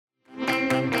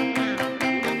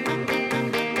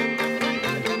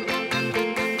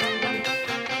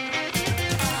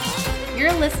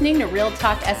listening to Real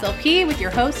Talk SLP with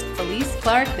your host, Felice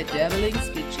Clark, the Deviling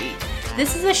Speechy.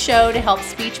 This is a show to help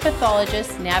speech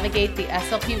pathologists navigate the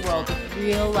SLP world with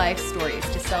real-life stories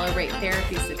to celebrate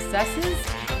therapy successes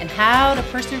and how to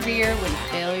persevere when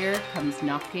failure comes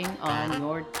knocking on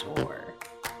your door.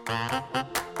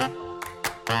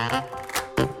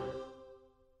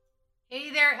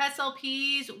 Hey there,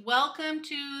 SLPs. Welcome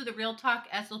to the Real Talk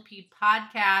SLP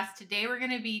podcast. Today we're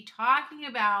going to be talking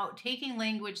about taking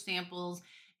language samples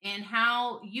and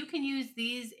how you can use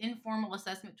these informal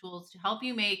assessment tools to help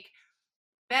you make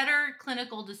better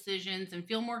clinical decisions and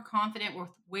feel more confident with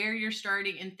where you're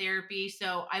starting in therapy.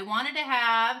 So I wanted to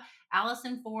have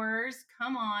Allison Forrs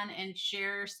come on and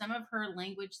share some of her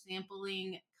language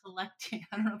sampling collecting.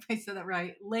 I don't know if I said that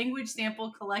right. Language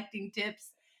sample collecting tips.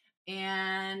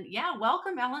 And yeah,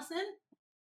 welcome, Allison.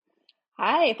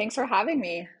 Hi, thanks for having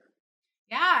me.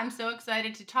 Yeah, I'm so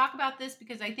excited to talk about this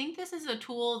because I think this is a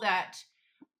tool that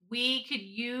we could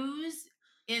use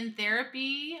in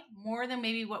therapy more than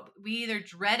maybe what we either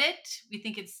dread it, we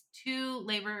think it's too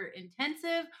labor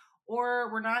intensive, or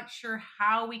we're not sure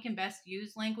how we can best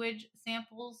use language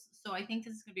samples. So I think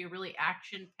this is going to be a really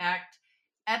action-packed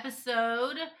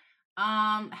episode.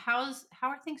 How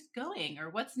are things going, or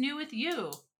what's new with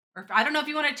you? Or I don't know if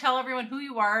you want to tell everyone who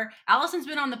you are. Allison's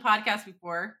been on the podcast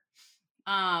before,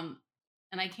 and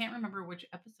I can't remember which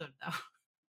episode though.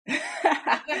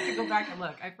 I have to go back and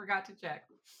look. I forgot to check.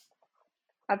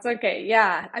 That's okay.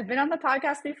 Yeah, I've been on the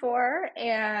podcast before,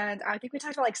 and I think we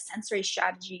talked about like sensory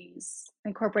strategies,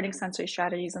 incorporating sensory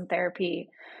strategies in therapy.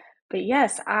 But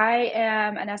yes, I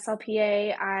am an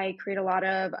SLPA. I create a lot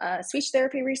of speech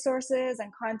therapy resources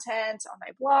and content on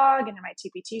my blog and in my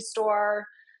TPT store.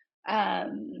 I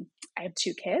have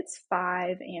two kids,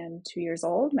 5 and 2 years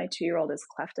old. My 2-year-old is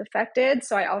cleft affected.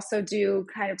 So I also do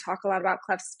kind of talk a lot about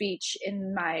cleft speech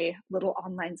in my little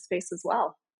online space as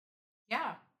well.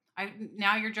 Yeah.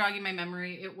 Now you're jogging my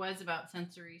memory. It was about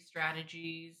sensory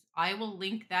strategies. I will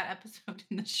link that episode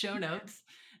in the show notes.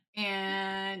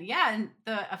 And yeah, and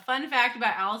a fun fact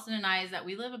about Allison and I is that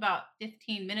we live about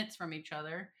 15 minutes from each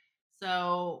other.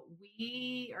 So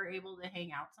we are able to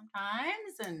hang out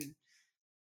sometimes, and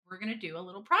we're going to do a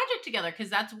little project together because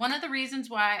that's one of the reasons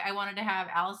why I wanted to have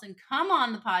Allison come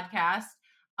on the podcast,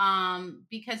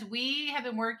 because we have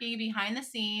been working behind the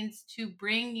scenes to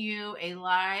bring you a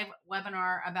live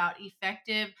webinar about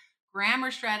effective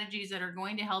grammar strategies that are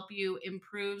going to help you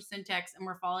improve syntax and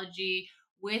morphology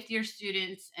with your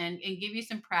students and give you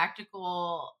some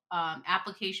practical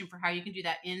application for how you can do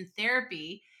that in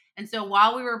therapy. And so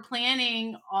while we were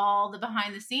planning all the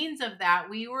behind the scenes of that,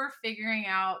 we were figuring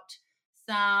out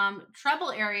some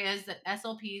trouble areas that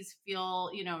SLPs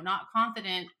feel, not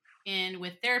confident in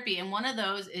with therapy. And one of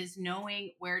those is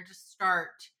knowing where to start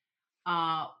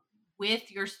uh,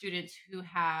 with your students who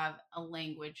have a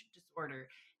language disorder.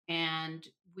 And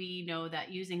we know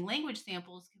that using language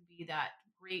samples can be that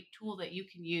great tool that you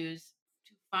can use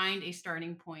to find a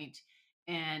starting point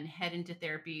and head into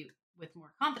therapy with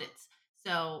more confidence.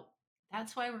 So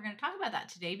that's why we're going to talk about that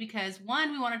today, because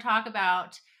one, we want to talk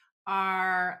about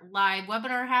our live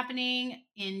webinar happening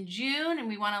in June, and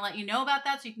we want to let you know about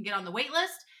that so you can get on the wait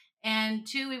list. And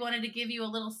two, we wanted to give you a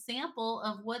little sample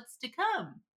of what's to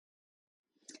come.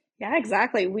 Yeah,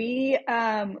 exactly.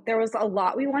 There was a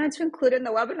lot we wanted to include in the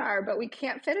webinar, but we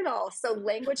can't fit it all. So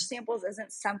language samples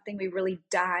isn't something we really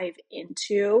dive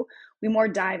into. We more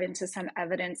dive into some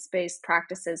evidence-based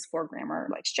practices for grammar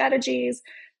like strategies.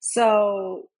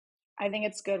 So I think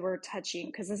it's good we're touching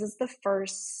because this is the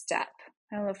first step.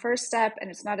 The first step, and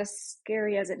it's not as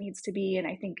scary as it needs to be. And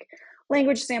I think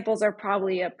language samples are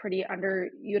probably a pretty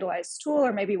underutilized tool,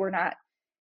 or maybe we're not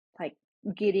like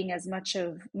getting as much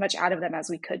out of them as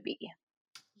we could be.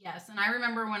 Yes, and I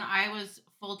remember when I was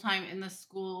full-time in the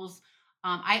schools,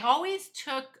 I always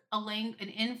took an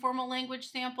informal language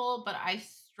sample, but I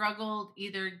struggled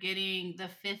either getting the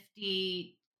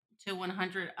 50 to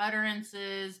 100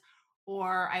 utterances,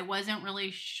 or I wasn't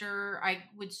really sure. I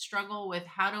would struggle with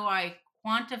how do I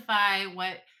quantify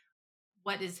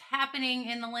what is happening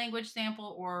in the language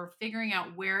sample, or figuring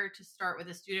out where to start with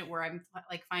a student where I'm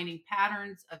like finding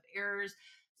patterns of errors.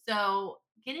 So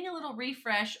getting a little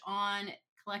refresh on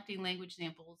collecting language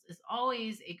samples is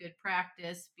always a good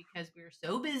practice because we're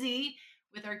so busy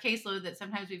with our caseload that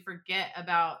sometimes we forget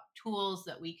about tools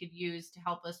that we could use to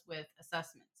help us with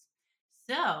assessments.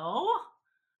 So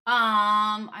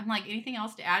I'm like, anything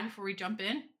else to add before we jump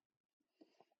in?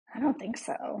 I don't think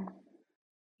so.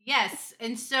 Yes.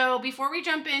 And so before we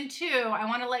jump into, I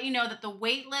want to let you know that the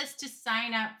wait list to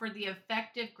sign up for the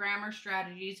effective grammar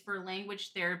strategies for language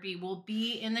therapy will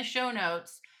be in the show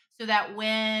notes. so that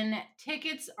when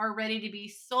tickets are ready to be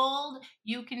sold,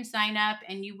 you can sign up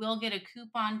and you will get a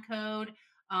coupon code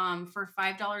for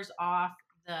 $5 off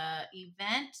the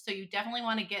event. So you definitely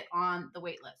want to get on the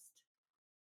wait list.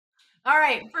 All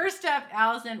right, first up,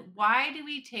 Allison, why do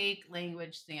we take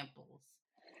language samples?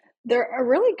 They're a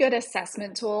really good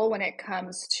assessment tool when it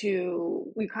comes to,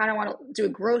 we kind of want to do a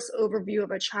gross overview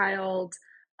of a child,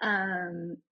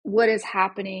 what is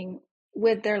happening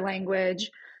with their language.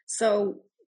 So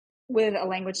with a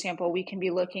language sample, we can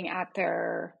be looking at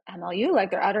their MLU, like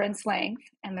their utterance length,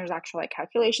 and there's actually like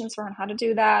calculations for on how to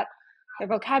do that, their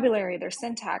vocabulary, their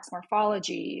syntax,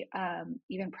 morphology,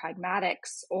 even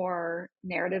pragmatics or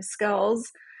narrative skills.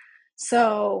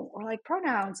 So, or like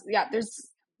pronouns. Yeah, there's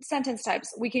sentence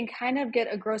types. We can kind of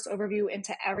get a gross overview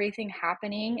into everything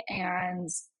happening and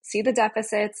see the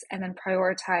deficits and then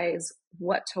prioritize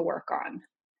what to work on.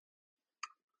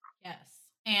 Yes.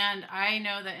 And I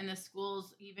know that in the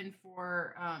schools, even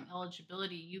for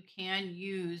eligibility, you can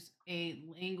use a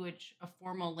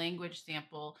formal language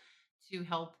sample to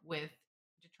help with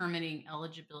determining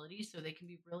eligibility. So they can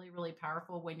be really, really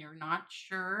powerful when you're not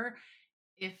sure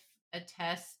if a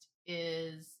test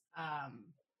is,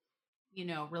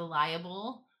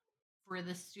 reliable for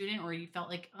the student, or you felt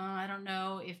like, oh, I don't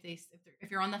know if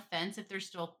you're on the fence, if they're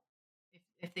still,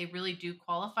 if they really do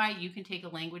qualify, you can take a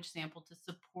language sample to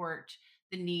support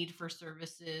the need for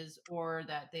services, or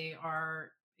that they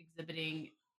are exhibiting,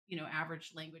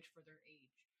 average language for their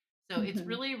age. So it's Mm-hmm.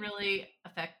 really, really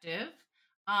effective.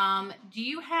 Do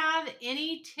you have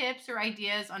any tips or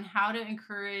ideas on how to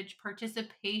encourage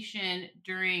participation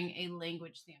during a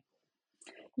language sample?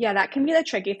 Yeah, that can be the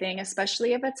tricky thing,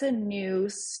 especially if it's a new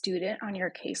student on your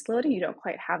caseload and you don't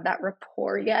quite have that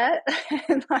rapport yet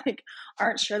and like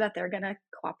aren't sure that they're going to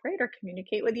cooperate or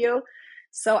communicate with you.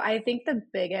 So I think the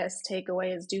biggest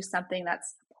takeaway is do something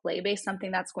that's play based,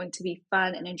 something that's going to be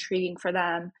fun and intriguing for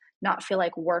them, not feel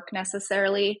like work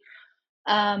necessarily.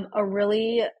 A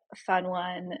really fun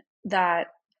one that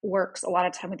works a lot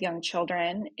of time with young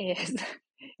children is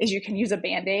is you can use a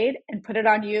band-aid and put it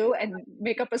on you and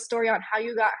make up a story on how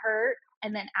you got hurt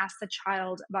and then ask the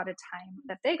child about a time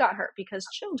that they got hurt, because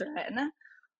children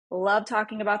love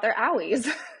talking about their owies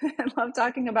and love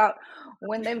talking about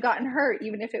when they've gotten hurt,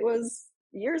 even if it was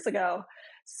years ago.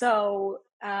 So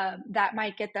that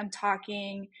might get them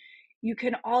talking. You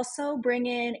can also bring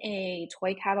in a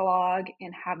toy catalog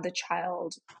and have the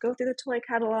child go through the toy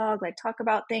catalog, like talk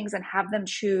about things and have them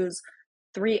choose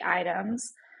 3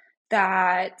 items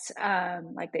that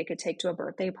like they could take to a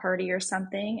birthday party or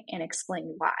something and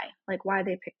explain why, like why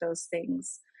they picked those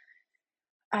things.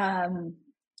 Um,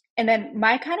 and then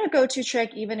my kind of go-to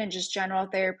trick, even in just general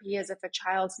therapy, is if a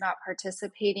child's not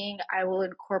participating, I will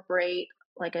incorporate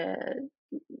like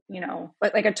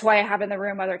like a toy I have in the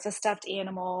room, whether it's a stuffed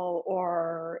animal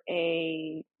or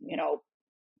a,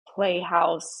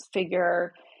 playhouse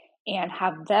figure, and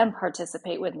have them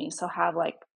participate with me. So have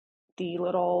like the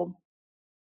little,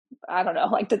 I don't know,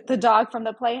 like the dog from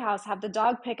the playhouse, have the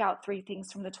dog pick out 3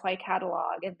 things from the toy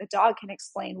catalog and the dog can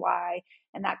explain why.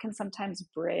 And that can sometimes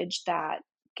bridge that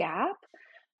gap.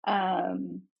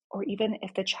 Or even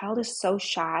if the child is so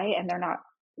shy and they're not,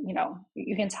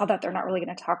 you can tell that they're not really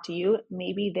going to talk to you,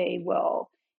 maybe they will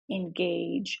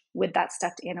engage with that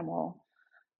stuffed animal,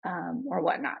 or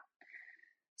whatnot.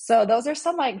 So those are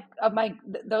some like of my,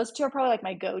 those two are probably like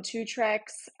my go-to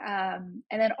tricks. And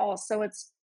then also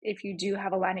it's, if you do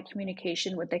have a line of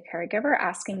communication with the caregiver,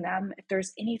 asking them if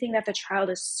there's anything that the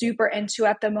child is super into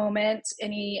at the moment,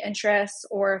 any interests,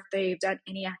 or if they've done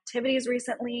any activities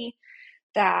recently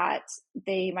that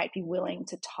they might be willing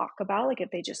to talk about, like if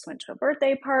they just went to a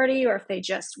birthday party or if they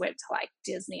just went to like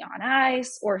Disney on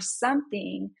Ice or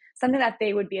something that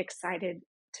they would be excited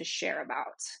to share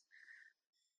about.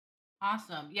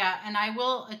 Awesome. Yeah. And I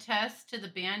will attest to the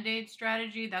Band Aid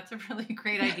strategy. That's a really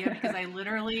great idea because I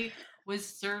literally was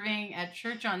serving at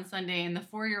church on Sunday in the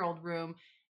 4-year-old room.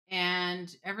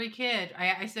 And every kid,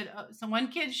 I said, oh, so one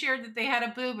kid shared that they had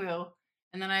a boo boo.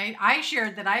 And then I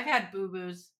shared that I've had boo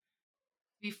boos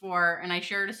before. And I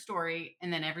shared a story.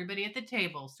 And then everybody at the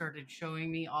table started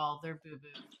showing me all their boo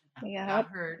boos and how they got Yep,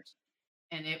 hurt.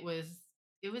 And it was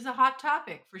a hot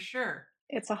topic for sure.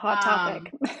 it's a hot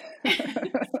topic. Um,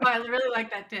 so I really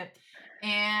like that tip.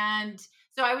 And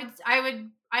so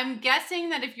I'm guessing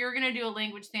that if you're going to do a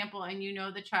language sample and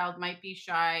the child might be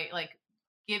shy, like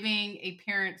giving a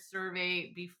parent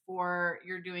survey before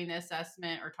you're doing the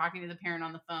assessment or talking to the parent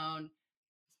on the phone is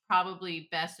probably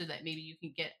best, so that maybe you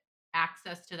can get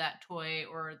access to that toy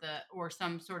or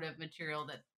some sort of material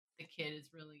that the kid is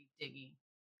really digging.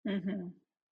 Hmm.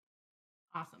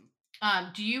 Awesome.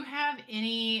 Do you have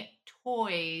any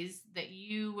toys that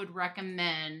you would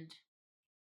recommend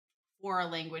for a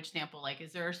language sample? Like,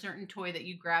 is there a certain toy that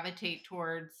you gravitate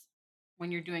towards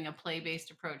when you're doing a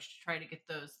play-based approach to try to get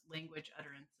those language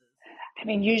utterances? I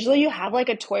mean, usually you have like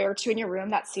a toy or two in your room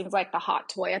that seems like the hot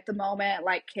toy at the moment,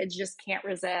 like kids just can't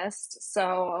resist.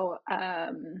 So,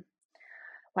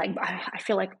 like I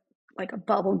feel like a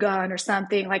bubble gun or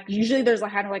something. Like usually there's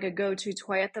like kind of like a go-to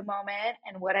toy at the moment.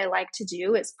 And what I like to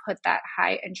do is put that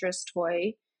high interest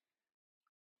toy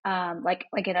like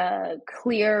in a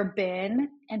clear bin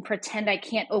and pretend I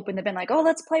can't open the bin, like, oh,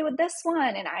 let's play with this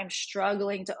one. And I'm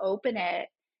struggling to open it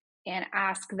and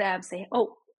ask them, say,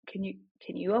 oh, can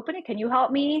you open it? Can you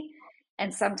help me?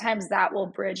 And sometimes that will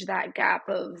bridge that gap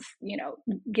of,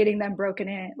 getting them broken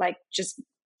in, like just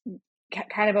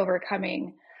kind of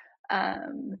overcoming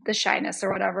the shyness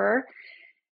or whatever.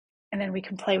 And then we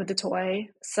can play with the toy.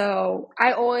 So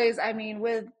I mean,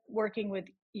 with working with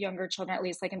younger children, at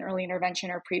least like an early intervention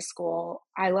or preschool,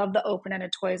 I love the open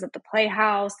ended toys at the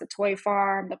playhouse, the toy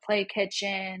farm, the play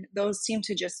kitchen. Those seem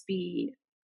to just be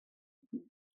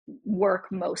work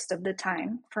most of the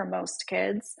time for most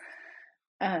kids.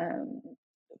 Um,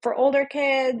 for older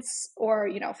kids or,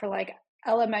 for like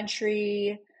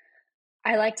elementary,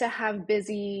 I like to have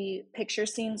busy picture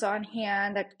scenes on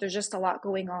hand that there's just a lot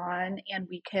going on and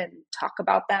we can talk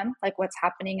about them, like what's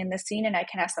happening in the scene. And I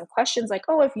can ask them questions like,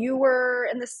 oh, if you were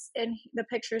in the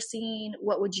picture scene,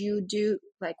 what would you do?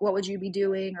 Like, what would you be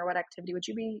doing or what activity would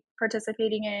you be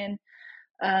participating in?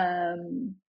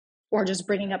 Um, or just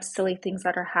bringing up silly things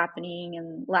that are happening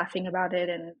and laughing about it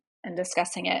and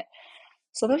discussing it.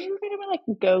 So those are kind of my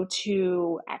like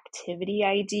go-to activity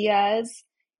ideas.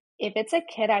 If it's a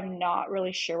kid I'm not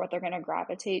really sure what they're going to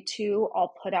gravitate to,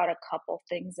 I'll put out a couple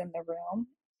things in the room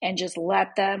and just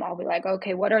let them, I'll be like,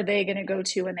 okay, what are they going to go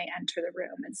to when they enter the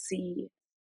room and see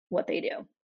what they do?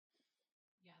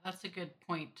 Yeah, that's a good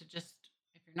point to just,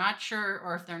 if you're not sure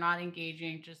or if they're not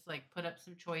engaging, just like put up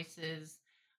some choices.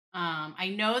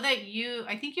 I know that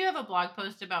I think you have a blog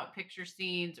post about picture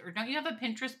scenes, or don't you have a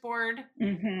Pinterest board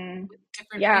Mm-hmm. with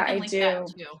different, we Yeah, can I link that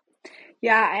do. too.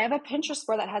 Yeah, I have a Pinterest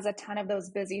board that has a ton of those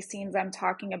busy scenes I'm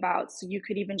talking about. So you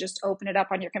could even just open it up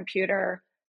on your computer,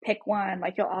 pick one.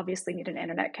 Like you'll obviously need an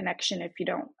internet connection if you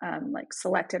don't like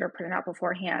select it or print it out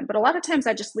beforehand. But a lot of times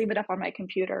I just leave it up on my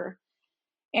computer,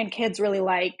 and kids really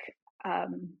like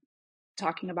um,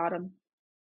 talking about them.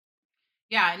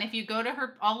 Yeah, and if you go to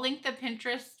her, I'll link the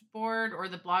Pinterest board or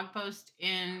the blog post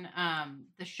in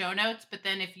the show notes. But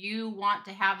then if you want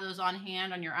to have those on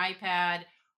hand on your iPad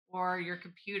or your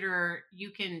computer,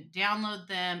 you can download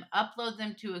them, upload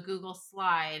them to a Google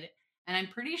Slide, and I'm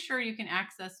pretty sure you can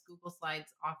access Google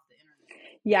Slides off the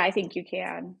internet. Yeah, I think you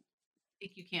can. I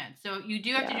think you can. So you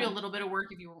do have to do Yeah. a little bit of work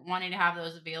if you're wanting to have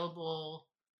those available,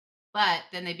 but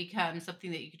then they become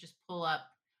something that you could just pull up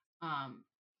um,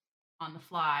 on the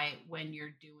fly when you're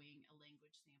doing a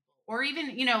language sample. Or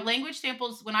even, language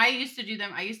samples, when I used to do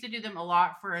them, I used to do them a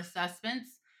lot for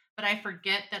assessments, but I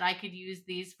forget that I could use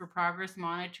these for progress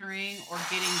monitoring or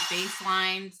getting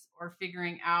baselines or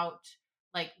figuring out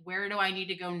like where do I need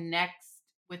to go next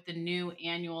with the new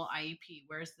annual IEP?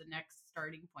 Where's the next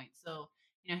starting point? So,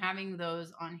 having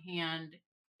those on hand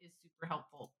is super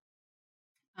helpful.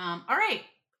 All right.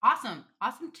 Awesome.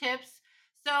 Awesome tips.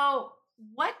 So,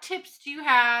 what tips do you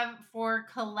have for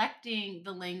collecting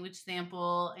the language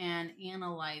sample and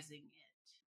analyzing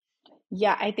it?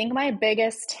 Yeah, I think my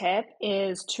biggest tip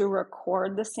is to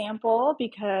record the sample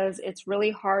because it's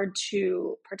really hard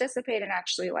to participate in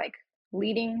actually like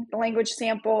leading the language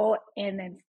sample and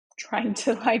then trying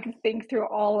to like think through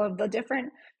all of the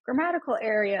different grammatical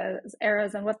eras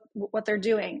and what they're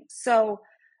doing. So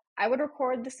I would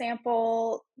record the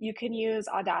sample. You can use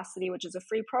Audacity, which is a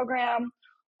free program,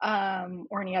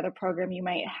 or any other program you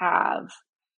might have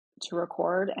to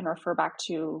record and refer back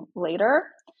to later.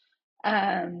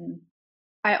 Um,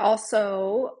 I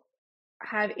also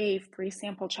have a free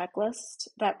sample checklist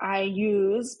that I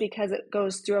use because it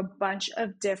goes through a bunch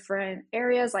of different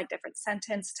areas, like different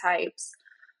sentence types,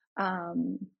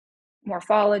 um,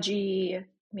 morphology,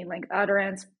 length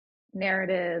utterance,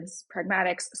 narratives,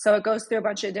 pragmatics. So it goes through a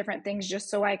bunch of different things just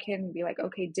so I can be like,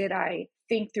 okay, did I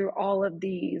think through all of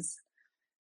these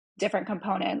different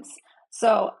components?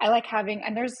 So I like having,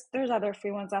 and there's other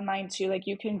free ones online too. Like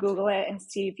you can Google it and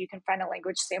see if you can find a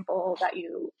language sample that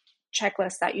you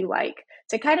checklist that you like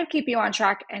to kind of keep you on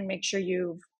track and make sure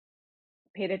you've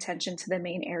paid attention to the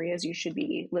main areas you should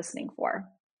be listening for.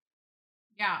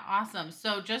 Yeah, awesome.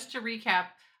 So, just to recap,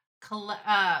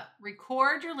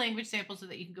 record your language sample so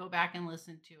that you can go back and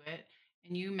listen to it.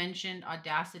 And you mentioned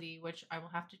Audacity, which I will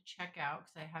have to check out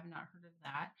because I have not heard of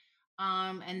that.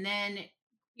 And then,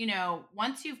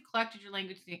 once you've collected your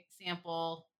language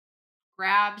sample,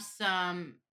 grab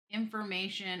some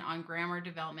information on grammar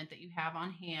development that you have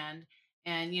on hand,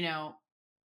 and,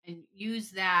 and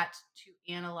use that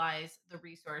to analyze the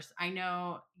resource. I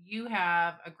know you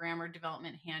have a grammar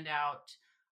development handout,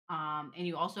 and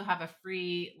you also have a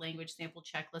free language sample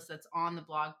checklist that's on the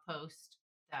blog post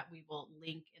that we will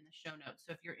link in the show notes.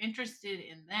 So if you're interested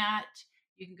in that,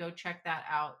 you can go check that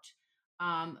out.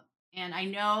 Um, and I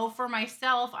know for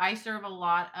myself, I serve a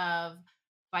lot of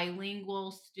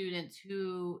bilingual students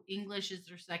who English is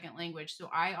their second language. So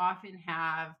I often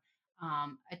have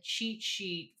a cheat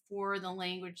sheet for the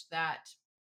language that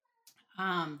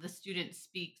the student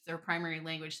speaks, their primary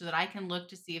language, so that I can look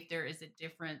to see if there is a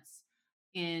difference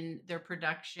in their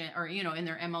production, or, in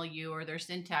their MLU or their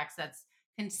syntax that's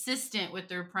consistent with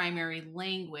their primary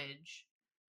language.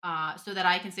 So that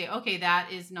I can say, okay, that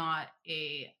is not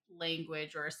a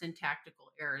language or a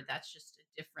syntactical error. That's just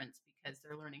a difference because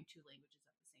they're learning two languages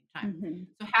at the same time. Mhm.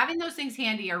 So having those things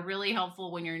handy are really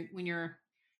helpful when you're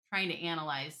trying to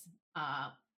analyze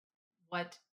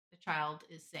what the child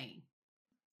is saying.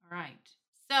 All right.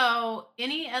 So,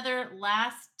 any other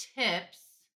last tips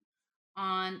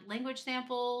on language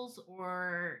samples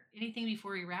or anything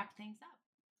before we wrap things up?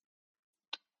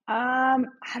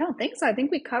 I don't think so. I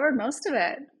think we covered most of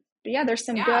it. But yeah, there's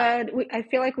some Yeah. good. I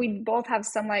feel like we both have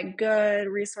some like good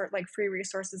resource, like free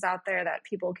resources out there that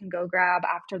people can go grab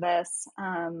after this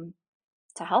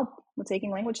to help with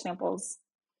taking language samples.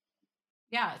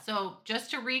 Yeah. So,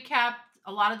 just to recap,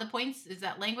 a lot of the points is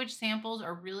that language samples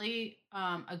are really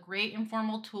a great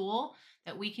informal tool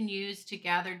that we can use to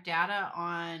gather data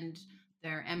on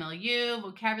their MLU,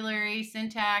 vocabulary,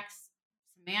 syntax,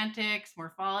 semantics,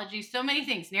 morphology, so many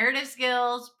things, narrative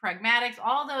skills, pragmatics,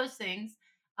 all those things.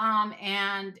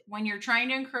 And when you're trying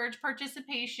to encourage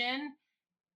participation,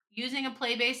 using a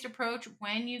play-based approach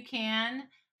when you can,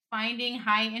 finding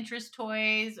high interest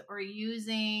toys, or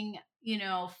using,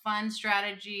 fun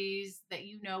strategies that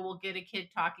will get a kid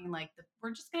talking, like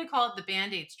we're just going to call it the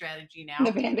Band-Aid strategy The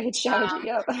now. Band-Aid strategy,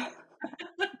 yep.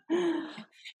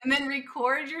 And then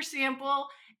record your sample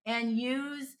and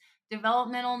use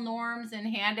developmental norms and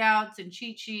handouts and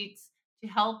cheat sheets to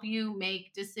help you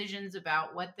make decisions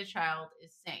about what the child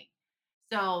is saying.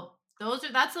 So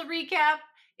that's a recap.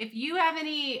 If you have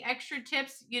any extra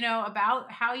tips,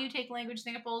 about how you take language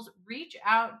samples, reach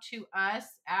out to us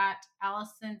at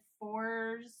Allison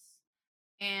Fours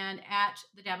and at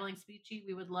the Dabbling Speechy.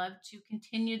 We would love to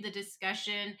continue the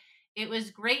discussion. It was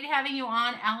great having you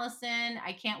on, Allison.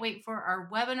 I can't wait for our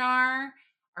webinar,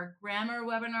 our grammar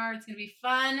webinar. It's going to be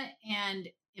fun and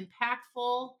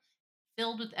impactful,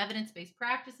 filled with evidence-based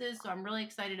practices. So I'm really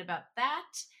excited about that.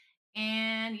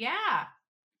 And yeah,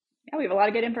 we have a lot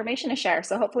of good information to share.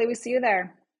 So hopefully we see you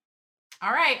there.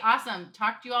 All right, awesome.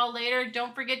 Talk to you all later.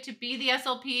 Don't forget to be the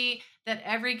SLP that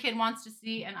every kid wants to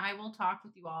see, and I will talk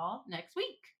with you all next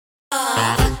week.